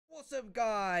What's up,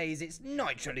 guys? It's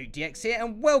NitroLukeDX here,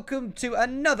 and welcome to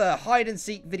another hide and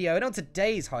seek video. And on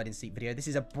today's hide and seek video, this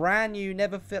is a brand new,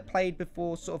 never played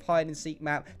before sort of hide and seek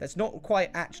map that's not quite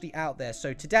actually out there.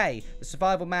 So today, the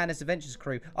Survival Madness Adventures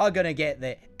crew are gonna get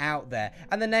it out there,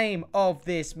 and the name of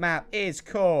this map is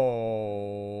called.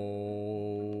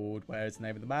 Where's the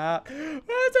name of the map? Where's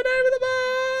the name of the map?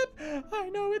 I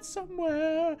know it's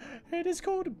somewhere. It is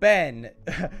called Ben.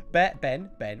 Ben.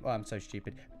 Oh, I'm so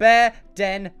stupid. Bear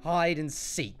Den Hide and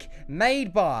Seek,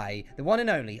 made by the one and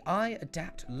only I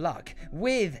Adapt Luck,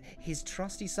 with his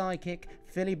trusty sidekick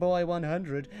Philly Boy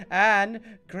 100 and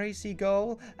Gracie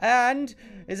Goal. And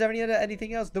is there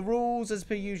anything else? The rules, as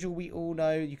per usual, we all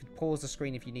know. You can pause the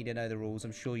screen if you need to know the rules.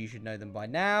 I'm sure you should know them by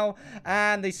now.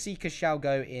 And the seeker shall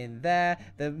go in there.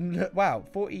 Wow,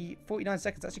 49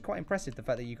 seconds. Actually quite impressive, the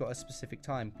fact that you got a specific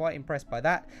time. Quite impressed by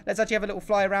that. Let's actually have a little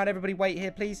fly around. Everybody wait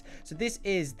here, please. So this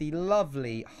is the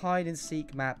lovely hide and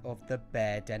seek map of the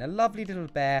bear den. A lovely little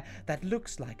bear that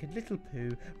looks like a little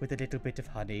poo with a little bit of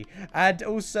honey. And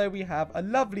also we have a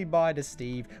lovely miner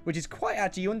Steve, which is quite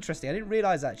actually interesting. I didn't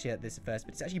realize actually at this first,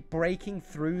 but it's actually breaking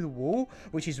through the wall,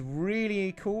 which is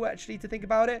really cool actually to think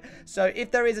about it. So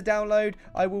if there is a download,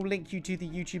 I will link you to the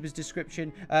YouTuber's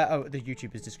description. The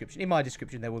YouTuber's description. In my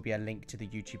description, there will be a link to the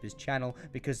YouTuber's channel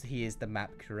because he is the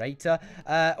map creator.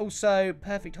 Also,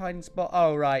 perfect hiding spot.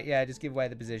 Oh, right. Yeah, just give away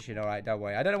the position. All right, don't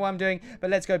worry. I don't know what I'm doing,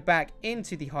 but let's go back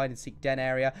into the hide and seek den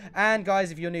area. And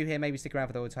guys, if you're new here, maybe stick around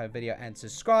for the entire video and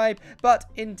subscribe. But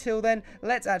until then,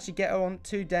 let's actually get on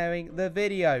to doing the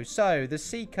video. So the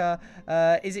seeker,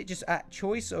 is it just at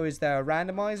choice, or is there a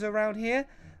randomizer around here?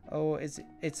 Or is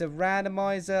it's a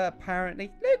randomizer apparently?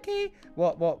 Lukey!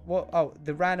 What? Oh,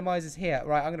 the randomizer's here.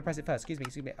 Right, I'm gonna press it first.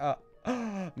 Excuse me.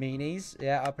 Meanies.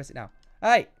 Yeah, I'll press it now.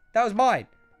 Hey, that was mine.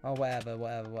 Oh,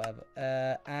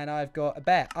 whatever. And I've got a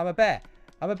bear. I'm a bear.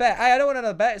 Hey, I don't want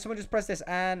another bear. Someone just press this,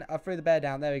 and I threw the bear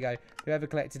down. There we go. Whoever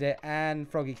collected it, and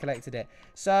Froggy collected it.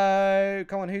 So,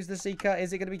 come on, who's the seeker?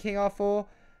 Is it going to be King R4?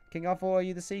 King R4, are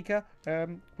you the seeker?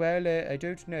 Well, I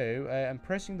don't know. I'm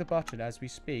pressing the button as we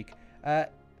speak.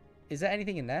 Is there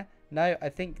anything in there? No, I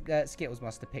think Skittles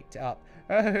must have picked it up.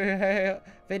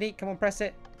 Vinny, come on, press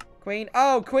it. Queen.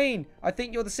 Oh, Queen! I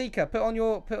think you're the seeker. Put on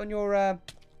your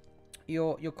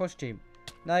costume.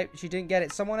 No, she didn't get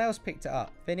it. Someone else picked it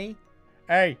up. Vinny.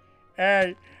 Hey,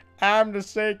 I'm the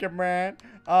seeker, man.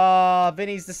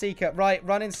 Vinny's the seeker. Right,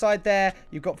 run inside there.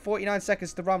 You've got 49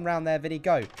 seconds to run round there, Vinny.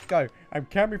 Go. I'm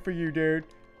coming for you, dude.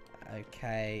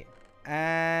 Okay.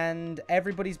 And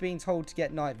everybody's being told to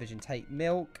get night vision. Take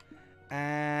milk.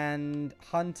 And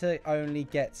Hunter only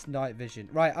gets night vision.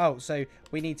 Right, oh, so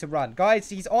we need to run. Guys,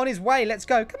 he's on his way. Let's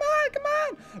go. Come on.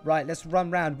 Right, let's run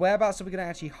round. Whereabouts are we going to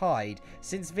actually hide?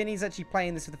 Since Vinny's actually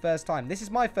playing this for the first time. This is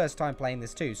my first time playing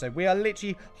this too. So we are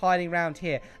literally hiding around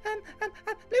here.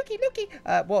 Lukey.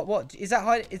 What? Is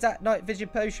that night vision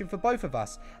potion for both of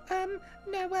us?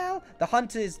 No, well, the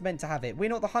hunter is meant to have it. We're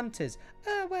not the hunters.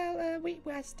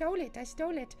 I stole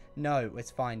it. No,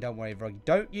 it's fine. Don't worry, Froggy.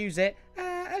 Don't use it.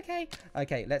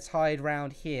 Okay, let's hide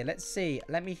around here. Let's see.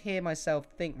 Let me hear myself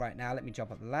think right now. Let me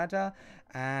jump up the ladder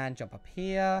and jump up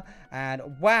here. And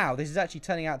wow, this is actually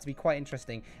turning out to be quite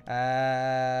interesting.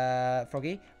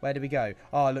 Froggy, where do we go?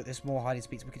 Oh, look, there's more hiding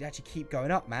spots. We could actually keep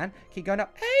going up, man. Keep going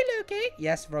up. Hey, Lukey.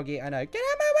 Yes, Froggy, I know. Get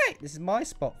out of my way. This is my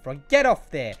spot, Froggy. Get off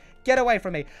there. Get away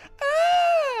from me.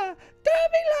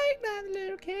 Don't be like that,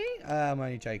 Lukey. I'm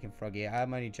only joking, Froggy.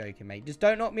 I'm only joking, mate. Just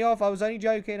don't knock me off. I was only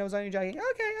joking. Okay.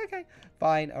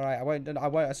 Fine. All right. I won't.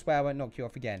 I swear I won't knock you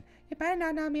off again. You better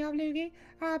not knock me off, Lukey.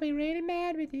 I'll be really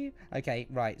mad with you. Okay.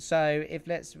 Right. So if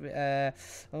let's.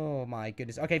 Oh my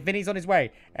goodness. Okay. Vinny's on his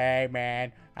way. Hey,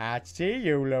 man. I see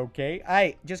you, Lukey.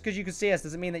 Hey, just because you can see us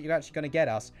doesn't mean that you're actually going to get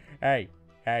us. Hey.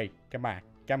 Come on.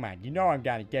 You know I'm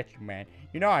gonna get you, man.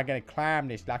 You know I'm gonna climb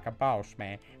this like a boss,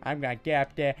 man. I'm gonna get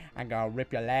up there. I'm gonna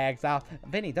rip your legs off.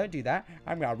 Vinny, don't do that.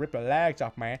 I'm gonna rip your legs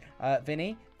off, man.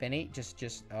 Vinny,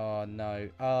 just. Oh no.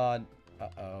 I'm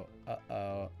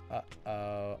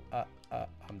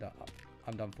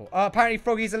done for. Oh, apparently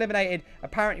Froggy's eliminated. I'm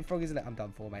done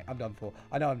for, mate. I'm done for.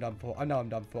 I know I'm done for. I'm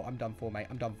done for, mate.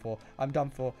 I'm done for.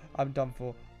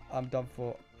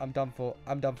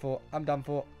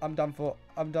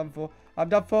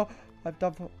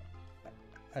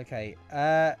 Okay.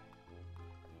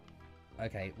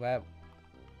 Okay. Where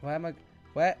am I?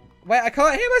 Wait, I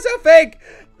can't hear myself think.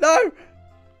 No.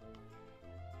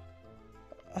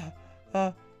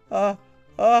 Oh,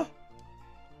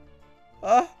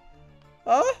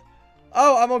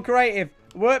 I'm on creative.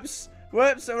 Whoops.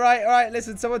 All right.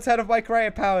 Listen, someone turn off my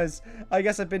creative powers. I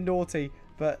guess I've been naughty,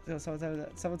 but someone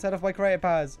turn off my creative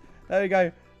powers. There we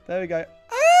go.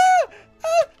 Ah!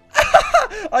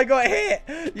 I got hit.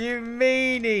 You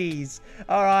meanies.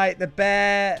 All right, the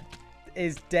bear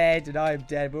is dead and I'm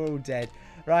dead. We're all dead.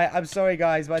 Right, I'm sorry,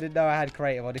 guys, but I didn't know I had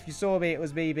creative on. If you saw me, it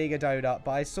was me being a donut.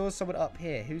 But I saw someone up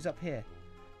here. Who's up here?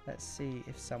 Let's see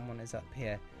if someone is up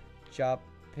here.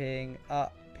 Jumping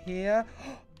up here.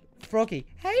 Froggy.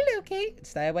 Hey, Lukey.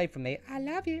 Stay away from me. I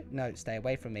love you. No, stay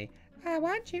away from me. I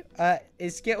want you.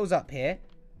 Is Skittles up here?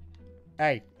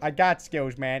 Hey, I got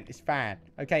skills, man. It's fine.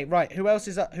 Okay, right. Who else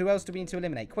is up? Who else do we need to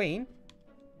eliminate? Queen?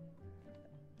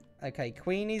 Okay,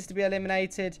 Queen needs to be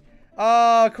eliminated.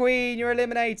 Oh, Queen, you're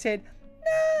eliminated.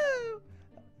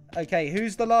 No. Okay,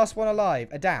 who's the last one alive?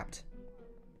 Adapt.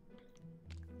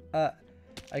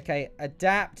 Okay,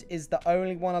 Adapt is the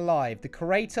only one alive. The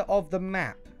creator of the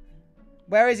map.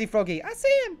 Where is he, Froggy? I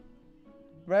see him.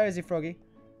 Where is he, Froggy?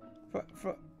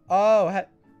 Oh,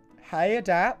 hey,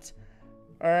 Adapt.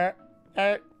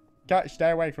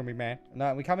 Stay away from me, man.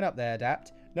 No, we're coming up there,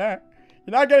 Adapt. No,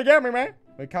 you're not gonna get me, man.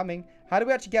 We're coming. How do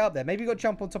we actually get up there? Maybe we got to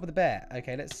jump on top of the bear.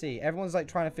 Okay, let's see. Everyone's like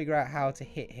trying to figure out how to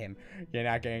hit him. You're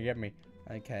not gonna get me.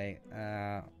 Okay,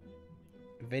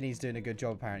 Vinny's doing a good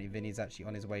job, apparently. Vinny's actually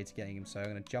on his way to getting him, so I'm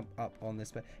going to jump up on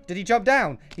this. Did he jump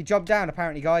down? He jumped down,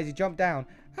 apparently, guys. He jumped down.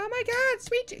 Oh, my God.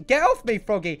 Sweet. Get off me,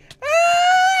 Froggy.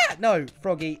 Ah! No,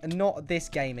 Froggy, not this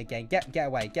game again. Get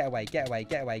away. Get away. Get away.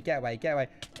 Get away. Get away. Get away.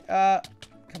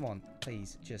 Come on.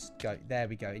 Please, just go. There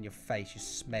we go. In your face, you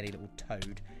smelly little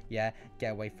toad. Yeah,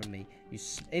 get away from me.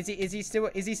 Is he still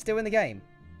in the game?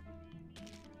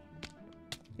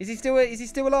 Is he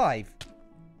still alive?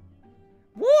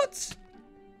 What?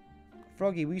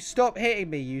 Froggy, will you stop hitting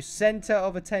me, you center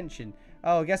of attention?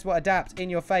 Oh, guess what? Adapt. In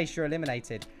your face, you're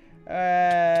eliminated.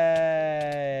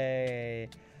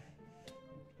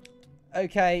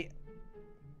 Okay.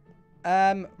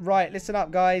 Right, listen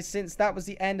up, guys. Since that was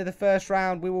the end of the first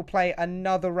round, we will play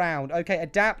another round. Okay,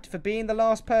 Adapt. For being the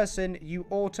last person, you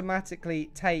automatically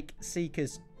take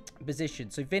Seeker's position.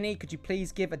 So, Vinny, could you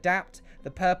please give Adapt, the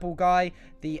purple guy,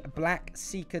 the black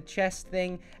Seeker chest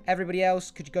thing? Everybody else,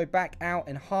 could you go back out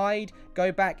and hide?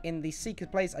 Go back in the Seeker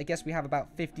place. I guess we have about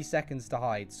 50 seconds to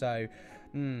hide. So,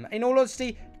 in all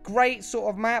honesty, great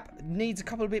sort of map. Needs a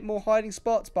couple of bit more hiding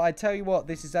spots, but I tell you what,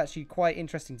 this is actually quite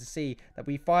interesting to see that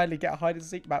we finally get a hide and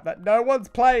seek map that no one's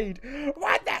played.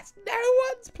 What? That's no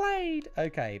one's played.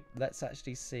 Okay, let's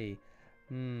actually see.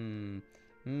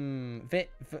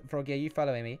 Froggy, are you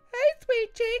following me? Hey,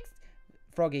 sweet cheeks.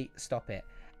 Froggy, stop it.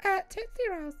 Tootsie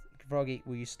Rolls. Froggy,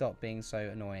 will you stop being so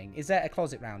annoying? Is there a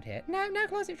closet round here? No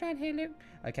closet round here, Luke.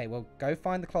 Okay, well, go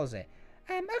find the closet.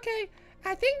 Okay.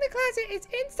 I think the closet is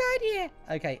inside here.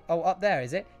 Okay. Oh, up there,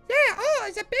 is it? Yeah. Oh,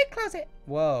 it's a big closet.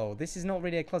 Whoa, this is not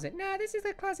really a closet. No, this is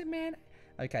a closet, man.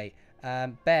 Okay.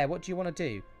 Bear, what do you want to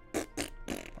do?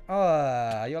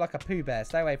 Oh, you're like a Pooh Bear.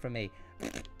 Stay away from me.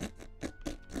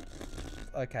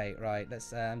 Okay, right.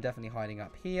 Let's. I'm definitely hiding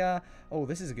up here. Oh,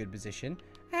 this is a good position.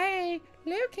 Hey,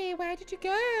 Lukey, where did you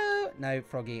go? No,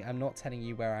 Froggy, I'm not telling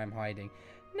you where I'm hiding.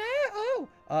 No. Oh.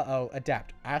 Uh-oh.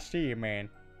 Adapt. I see you, man.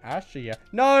 I see you.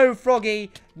 No, Froggy.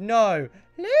 No.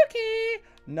 Lukey.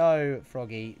 No,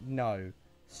 Froggy. No.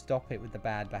 Stop it with the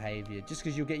bad behavior. Just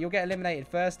because you'll get eliminated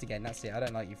first again. That's it. I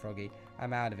don't like you, Froggy.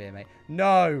 I'm out of here, mate.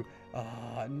 No.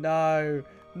 Oh, no.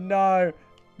 No.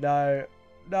 No.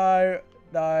 No.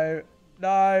 No.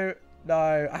 No.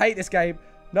 No. I hate this game.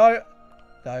 No.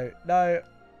 No. No.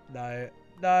 No.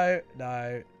 No.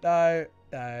 No. No.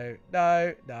 No,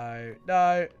 no, no,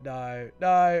 no, no,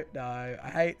 no, no. I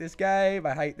hate this game.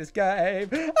 I hate this game.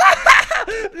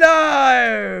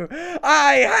 No!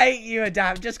 I hate you,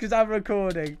 Adapt, just because I'm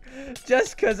recording.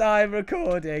 Just because I'm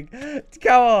recording.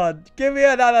 Come on. Give me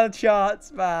another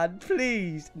chance, man.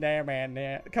 Please. Nah, man,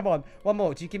 nah. Come on. One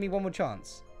more. Do you give me one more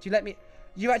chance? Do you let me...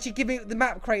 You actually give me... The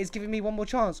map creator's giving me one more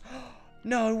chance.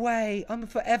 No way. I'm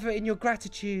forever in your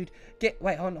gratitude.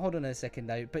 Wait, hold on a second,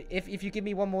 though. But if you give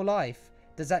me one more life...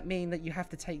 Does that mean that you have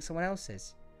to take someone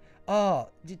else's? Oh,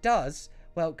 it does?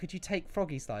 Well, could you take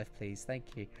Froggy's life, please?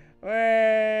 Thank you.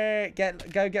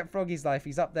 Go get Froggy's life.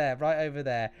 He's up there, right over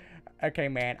there. Okay,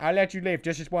 man. I'll let you live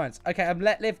just once. Okay, I'm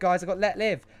let live, guys. I got let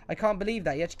live. I can't believe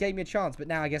that. He actually gave me a chance, but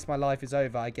now I guess my life is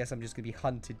over. I guess I'm just going to be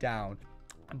hunted down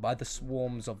by the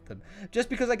swarms of them. Just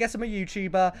because I guess I'm a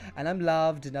YouTuber and I'm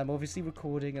loved and I'm obviously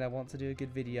recording and I want to do a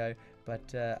good video.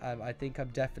 But I think I'm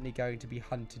definitely going to be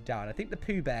hunted down. I think the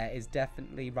Pooh Bear is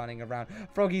definitely running around.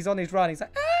 Froggy's on his run. He's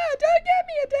like, ah, don't get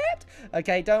me, Adapt.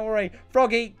 Okay, don't worry.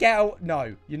 Froggy, get out.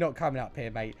 No, you're not coming up here,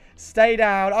 mate. Stay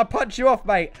down. I'll punch you off,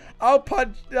 mate. I'll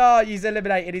punch. Oh, he's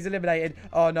eliminated. He's eliminated.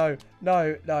 Oh, no.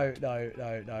 No, no, no,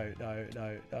 no, no, no,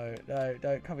 no, no, no.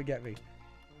 Don't come and get me.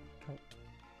 Come.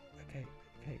 Okay,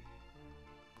 okay.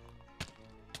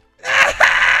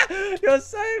 You're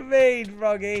so mean,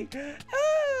 Froggy.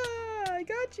 Ah, I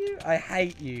got you. I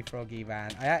hate you, Froggy,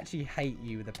 man. I actually hate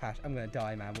you with a passion. I'm going to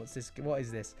die, man. What's this? What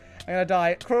is this? I'm going to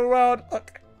die. Cruel world.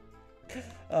 Look.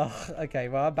 Oh, okay.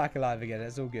 Well, I'm back alive again.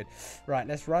 That's all good. Right,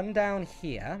 let's run down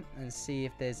here and see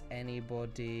if there's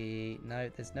anybody. No,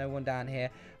 there's no one down here.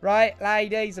 Right,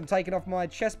 ladies, I'm taking off my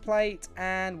chest plate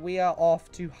and we are off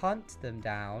to hunt them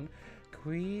down.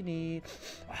 Queenie.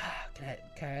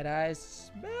 Can I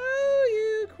smell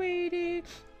you, Queenie?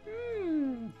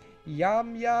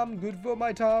 Yum, yum. Good for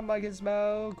my tongue. I can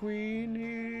smell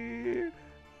Queenie.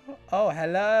 Oh,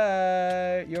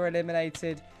 hello. You're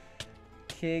eliminated.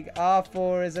 King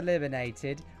R4 is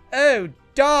eliminated. Oh,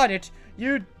 darn it.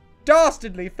 You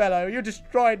dastardly fellow. You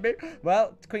destroyed me.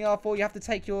 Well, Queen R4, you have to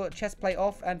take your chest plate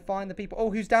off and find the people.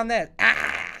 Oh, who's down there?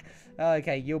 Ah!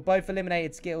 Okay, you're both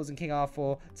eliminated, Skittles and King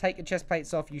R4. Take your chest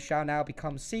plates off. You shall now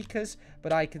become seekers.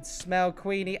 But I can smell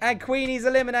Queenie. And Queenie's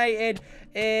eliminated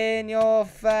in your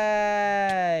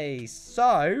face.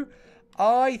 So,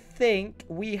 I think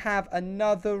we have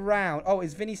another round. Oh,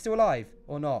 is Vinny still alive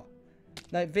or not?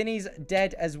 No, Vinny's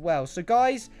dead as well. So,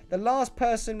 guys, the last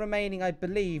person remaining, I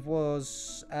believe,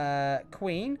 was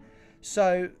Queen.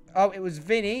 So, oh, it was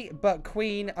Vinny, but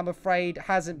Queen, I'm afraid,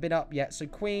 hasn't been up yet. So,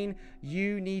 Queen,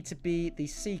 you need to be the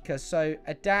seeker. So,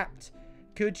 Adapt,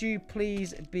 could you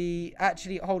please be...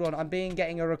 Actually, hold on, I'm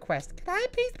getting a request. Can I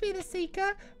please be the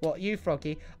seeker? What, you,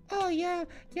 Froggy? Oh, yeah.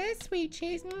 Yes, sweet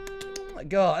cheese.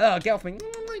 God, oh, get off me.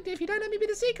 If you don't let me be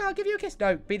the seeker, I'll give you a kiss.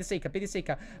 No, be the seeker, be the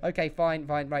seeker. Okay, fine,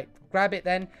 fine, right. Grab it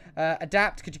then.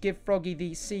 Adapt, could you give Froggy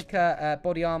the seeker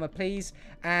body armor, please?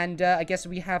 And I guess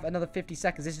we have another 50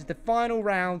 seconds. This is the final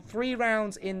round. 3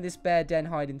 rounds in this bear den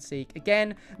hide and seek.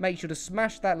 Again, make sure to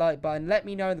smash that like button. Let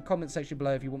me know in the comment section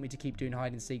below if you want me to keep doing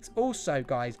hide and seeks. Also,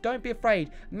 guys, don't be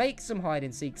afraid. Make some hide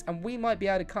and seeks, and we might be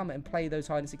able to come and play those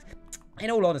hide and seeks. In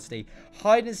all honesty,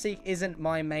 hide and seek isn't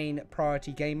my main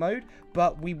priority game mode,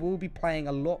 but we will be playing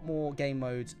a lot more game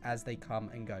modes as they come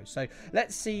and go. So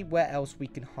let's see where else we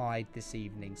can hide this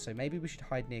evening. So maybe we should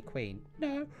hide near Queen.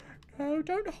 No, no,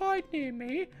 don't hide near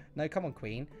me. No, come on,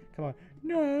 Queen. Come on.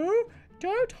 No,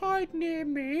 don't hide near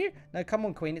me. No, come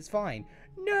on, Queen. It's fine.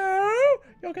 No,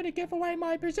 you're going to give away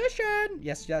my position.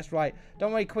 Yes, that's right.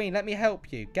 Don't worry, Queen. Let me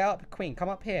help you. Get up, Queen. Come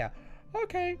up here.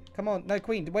 Okay. Come on. No,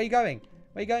 Queen. Where are you going?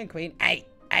 Where you going, Queen? Hey,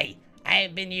 I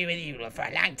have been with you for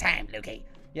a long time, Lukey.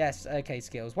 Yes, okay,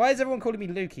 Skills. Why is everyone calling me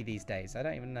Lukey these days? I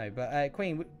don't even know. But,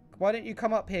 Queen, why don't you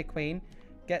come up here, Queen?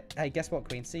 Hey, guess what,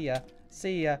 Queen? See ya.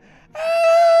 See ya.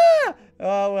 Ah!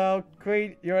 Oh, well,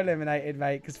 Queen, you're eliminated,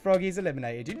 mate, because Froggy's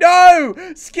eliminated you. No!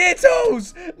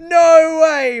 Skittles! No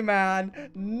way, man.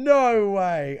 No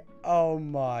way. Oh,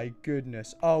 my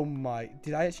goodness. Oh, my.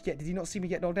 Did he not see me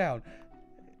get knocked down?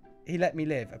 He let me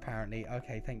live, apparently.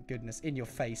 Okay, thank goodness. In your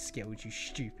face, Skittles, you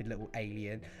stupid little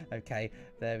alien. Okay,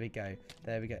 there we go.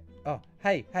 There we go. Oh,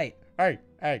 hey. Hey,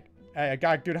 I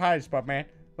got a good hiding spot, man.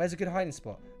 Where's a good hiding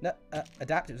spot? No,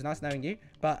 Adapt, it was nice knowing you.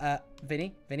 But,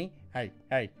 Vinny. Hey.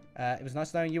 It was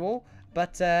nice knowing you all.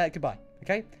 But, goodbye,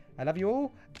 okay? I love you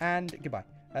all, and goodbye.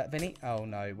 Vinny. Oh,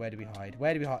 no. Where do we hide?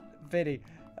 Where do we hide? Vinny.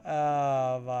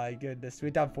 Oh, my goodness. We're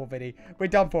done for, Vinny. We're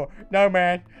done for. No,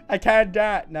 man. I can't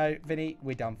die. No, Vinny.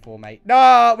 We're done for, mate.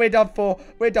 No, we're done for.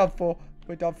 We're done for.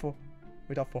 We're done for.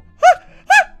 We're done for.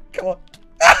 Come on.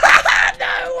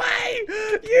 No way.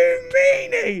 You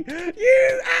meanie.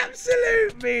 You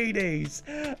absolute meanies.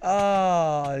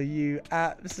 Oh, you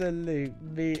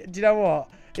absolute meanie. Do you know what?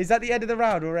 Is that the end of the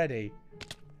round already?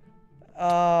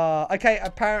 Okay,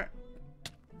 apparently.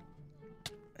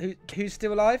 Who's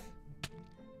still alive?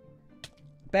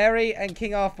 Berry and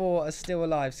King R4 are still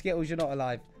alive. Skittles, you're not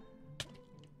alive.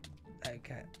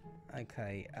 Okay.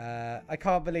 I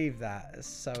can't believe that. It's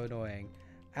so annoying.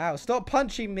 Ow, stop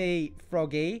punching me,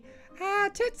 Froggy. Ah,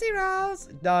 Tootsie Rolls.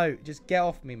 No, just get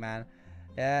off me, man.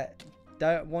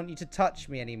 Don't want you to touch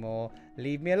me anymore.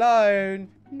 Leave me alone.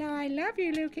 No, I love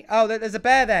you, Lukey. Oh, there's a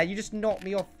bear there. You just knocked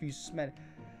me off, you smell.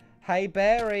 Hey,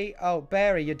 Berry. Oh,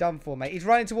 Berry, you're done for, mate. He's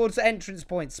running towards the entrance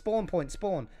point. Spawn point,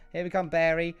 spawn. Here we come,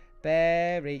 Berry.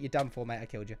 Berry, you're done for, mate. I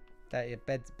killed you.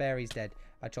 Berry's dead.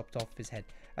 I chopped off his head.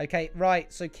 Okay,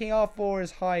 right. So King R4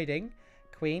 is hiding.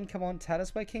 Queen, come on. Tell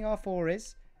us where King R4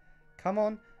 is. Come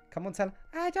on. Come on, tell.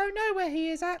 I don't know where he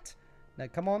is at. No,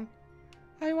 come on.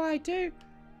 Oh, I do.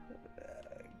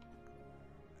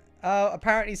 Oh,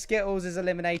 apparently Skittles has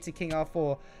eliminated King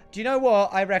R4. Do you know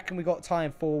what? I reckon we got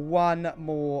time for one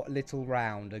more little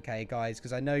round, okay, guys?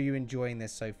 Because I know you're enjoying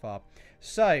this so far.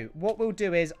 So, what we'll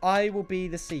do is I will be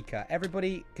the seeker.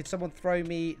 Everybody, could someone throw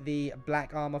me the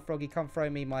black armor? Froggy, come throw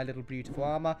me my little beautiful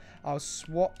armor. I'll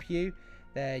swap you.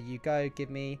 There you go. Give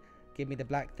me the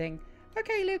black thing.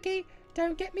 Okay, Lukey.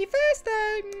 Don't get me first,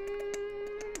 though.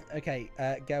 Okay,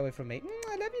 get away from me.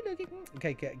 I love you, Lukey.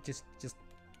 Okay, just,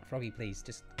 Froggy, please.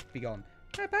 Just be gone.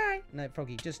 Bye-bye. No,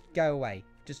 Froggy, just go away.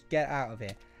 Just get out of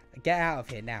here. Get out of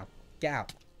here now. Get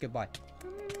out. Goodbye.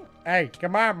 Hey,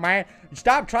 come on, man.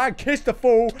 Stop trying to kiss the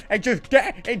fool and just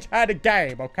get into the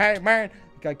game, okay, man?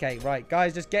 Okay, right.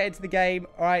 Guys, just get into the game.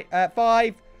 All right,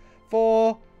 5,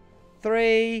 4,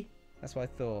 3. That's what I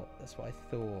thought. That's what I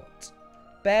thought.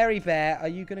 Berry Bear, are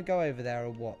you going to go over there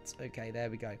or what? Okay, there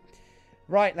we go.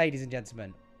 Right, ladies and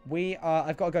gentlemen.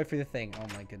 I've got to go through the thing. Oh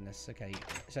my goodness. Okay,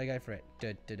 shall I go for it?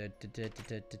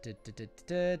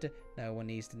 No one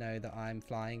needs to know that I'm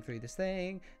flying through this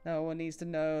thing. No one needs to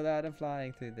know that I'm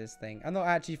flying through this thing. I'm not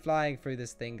actually flying through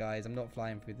this thing, guys. I'm not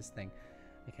flying through this thing.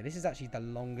 Okay, this is actually the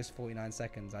longest 49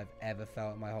 seconds I've ever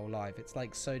felt in my whole life. It's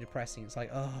like so depressing. It's like,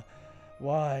 oh,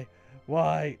 why?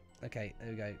 Why? Okay,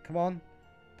 there we go. Come on.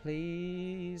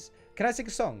 Please. Can I sing a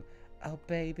song? Oh,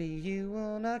 baby, you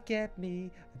will not get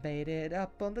me. I made it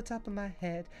up on the top of my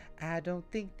head. I don't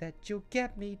think that you'll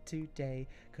get me today.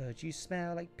 Cause you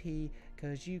smell like pee.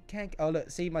 Cause you can't... Oh,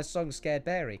 look, see, my song scared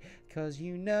Barry. Cause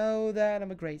you know that I'm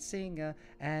a great singer.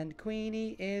 And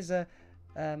Queenie is a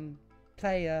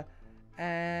player.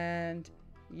 And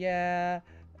yeah.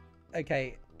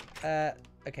 Okay.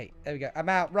 Okay, there we go. I'm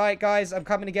out. Right, guys, I'm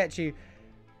coming to get you.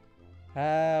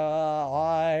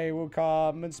 I will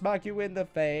come and smack you in the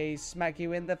face, smack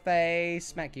you in the face,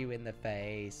 smack you in the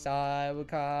face. I will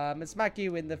come and smack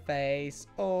you in the face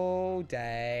all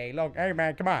day long. Hey,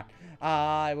 man, come on.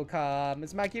 I will come and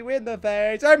smack you in the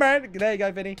face. Hey, man. There you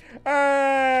go, Vinny.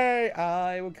 Hey,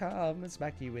 I will come and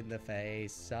smack you in the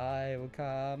face. I will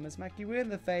come and smack you in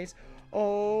the face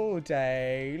all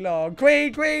day long.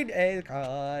 Queen,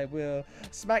 I will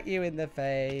smack you in the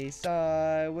face.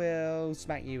 I will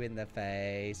smack you in the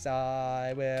face.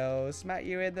 I will smack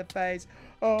you in the face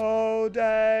all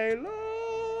day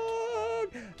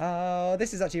long. Oh,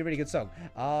 this is actually a really good song.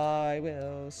 I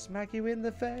will smack you in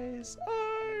the face.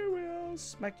 I will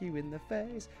smack you in the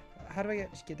face. How do I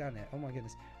get down there? Oh my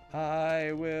goodness.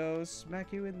 I will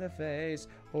smack you in the face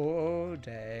all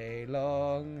day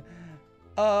long.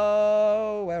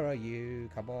 Oh, where are you?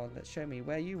 Come on, let's show me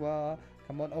where you are.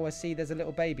 Come on. Oh, I see there's a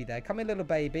little baby there. Come here, little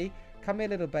baby. Come here,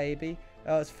 little baby.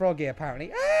 Oh, it's Froggy,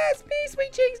 apparently. Ah, it's me,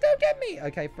 sweet cheeks. Don't get me.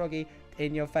 Okay, Froggy,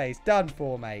 in your face. Done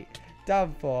for, mate.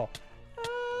 Done for.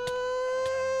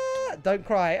 Ah, don't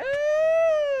cry.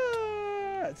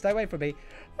 Ah, stay away from me.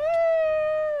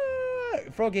 Ah,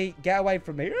 Froggy, get away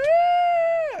from me.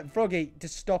 Ah, Froggy,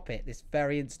 just stop it this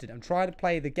very instant. I'm trying to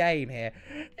play the game here.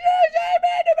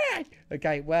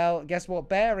 Okay, well, guess what,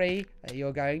 Barry?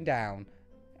 You're going down.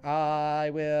 I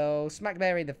will smack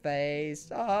Barry in the face.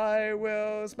 I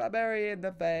will smack Barry in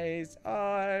the face.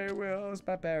 I will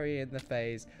smack Barry in the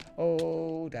face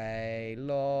all day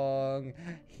long.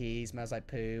 He smells like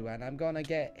poo, and I'm gonna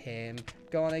get him.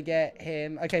 Gonna get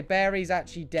him. Okay, Barry's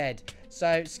actually dead.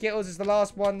 So, Skittles is the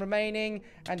last one remaining,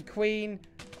 and Queen...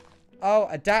 Oh,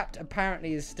 Adapt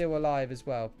apparently is still alive as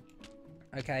well.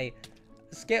 Okay.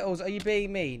 Skittles, are you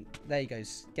being mean? There you go.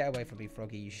 Get away from me,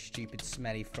 Froggy, you stupid,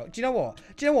 smelly frog. Do you know what?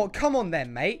 Do you know what? Come on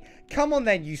then, mate. Come on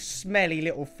then, you smelly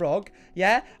little frog.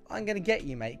 Yeah? I'm going to get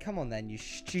you, mate. Come on then, you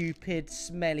stupid,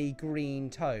 smelly, green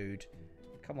toad.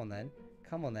 Come on then.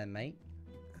 Come on then, mate.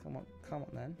 Come on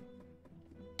then.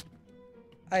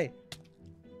 Hey.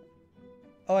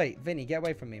 Oi, Vinny, get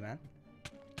away from me, man.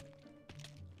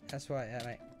 That's right, yeah,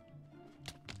 mate.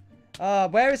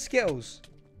 Where is Skittles?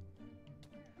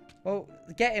 Well,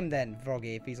 get him then,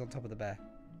 Froggy, if he's on top of the bear.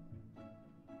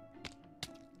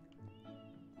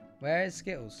 Where is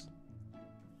Skittles?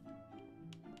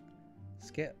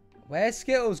 Where's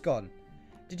Skittles gone?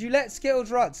 Did you let Skittles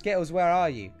run? Skittles, where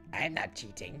are you? I'm not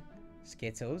cheating.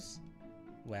 Skittles,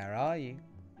 where are you?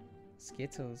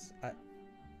 Skittles.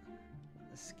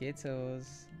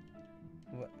 Skittles.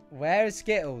 Where is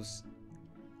Skittles?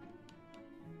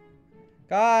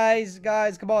 Guys,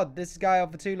 come on. This is going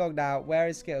on for too long now. Where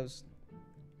is Skittles?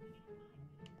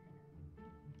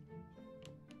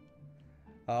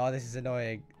 Oh, this is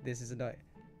annoying. This is annoying.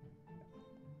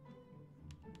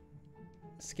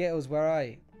 Skittles, where are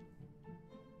you?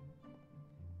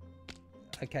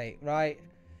 Okay, right.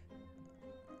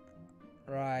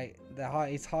 Right.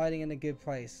 He's hiding in a good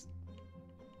place.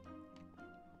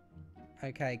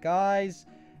 Okay, guys.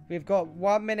 We've got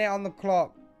 1 minute on the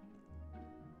clock.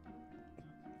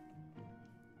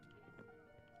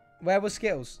 Where was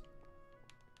Skittles?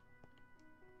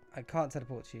 I can't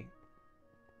teleport to you.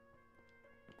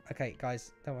 Okay,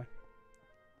 guys, don't worry.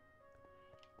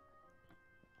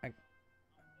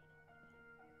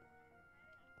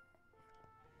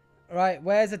 Right,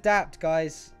 where's Adapt,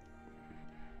 guys?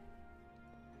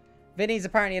 Vinny's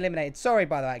apparently eliminated. Sorry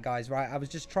by that, guys, right? I was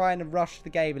just trying to rush the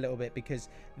game a little bit because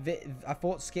I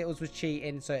thought Skittles was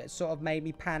cheating, so it sort of made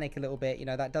me panic a little bit. You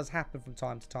know, that does happen from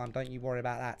time to time. Don't you worry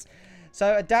about that.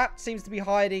 So Adapt seems to be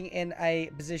hiding in a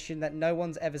position that no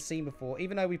one's ever seen before.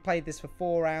 Even though we've played this for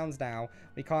 4 rounds now,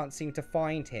 we can't seem to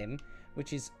find him,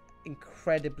 which is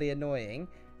incredibly annoying.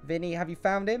 Vinny, have you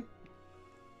found him?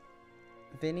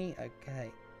 Vinny?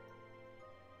 Okay.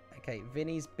 Okay,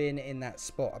 Vinny's been in that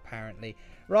spot, apparently.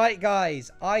 Right,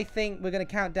 guys, I think we're going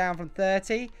to count down from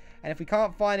 30. And if we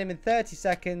can't find him in 30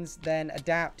 seconds, then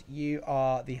Adapt, you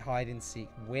are the hide-and-seek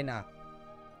winner.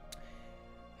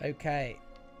 Okay.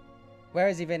 Where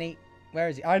is he, Vinny? Where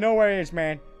is he? I know where he is,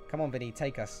 man. Come on, Vinny,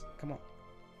 take us. Come on.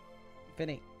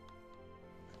 Vinny.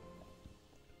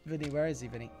 Vinny, where is he,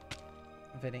 Vinny?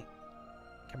 Vinny.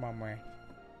 Come on, where?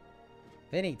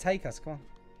 Vinny, take us. Come on.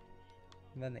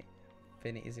 Vinny.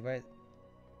 Vinny, is he where?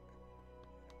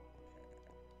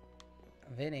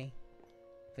 Vinny.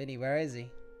 Vinny, where is he?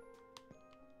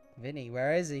 Vinny,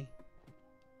 where is he?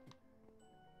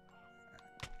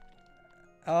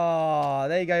 Oh,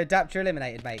 there you go. Adapt, you're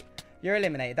eliminated, mate. You're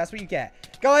eliminated. That's what you get.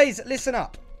 Guys, listen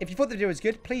up. If you thought the video was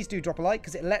good, please do drop a like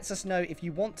because it lets us know if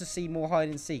you want to see more hide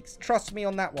and seeks. Trust me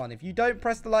on that one. If you don't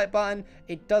press the like button,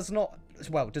 it does not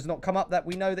come up that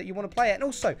we know that you want to play it. And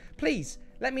also, please,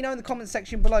 let me know in the comment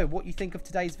section below what you think of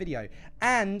today's video.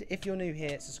 And if you're new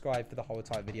here, subscribe for the whole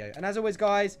entire video. And as always,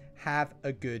 guys, have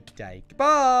a good day.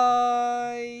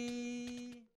 Goodbye.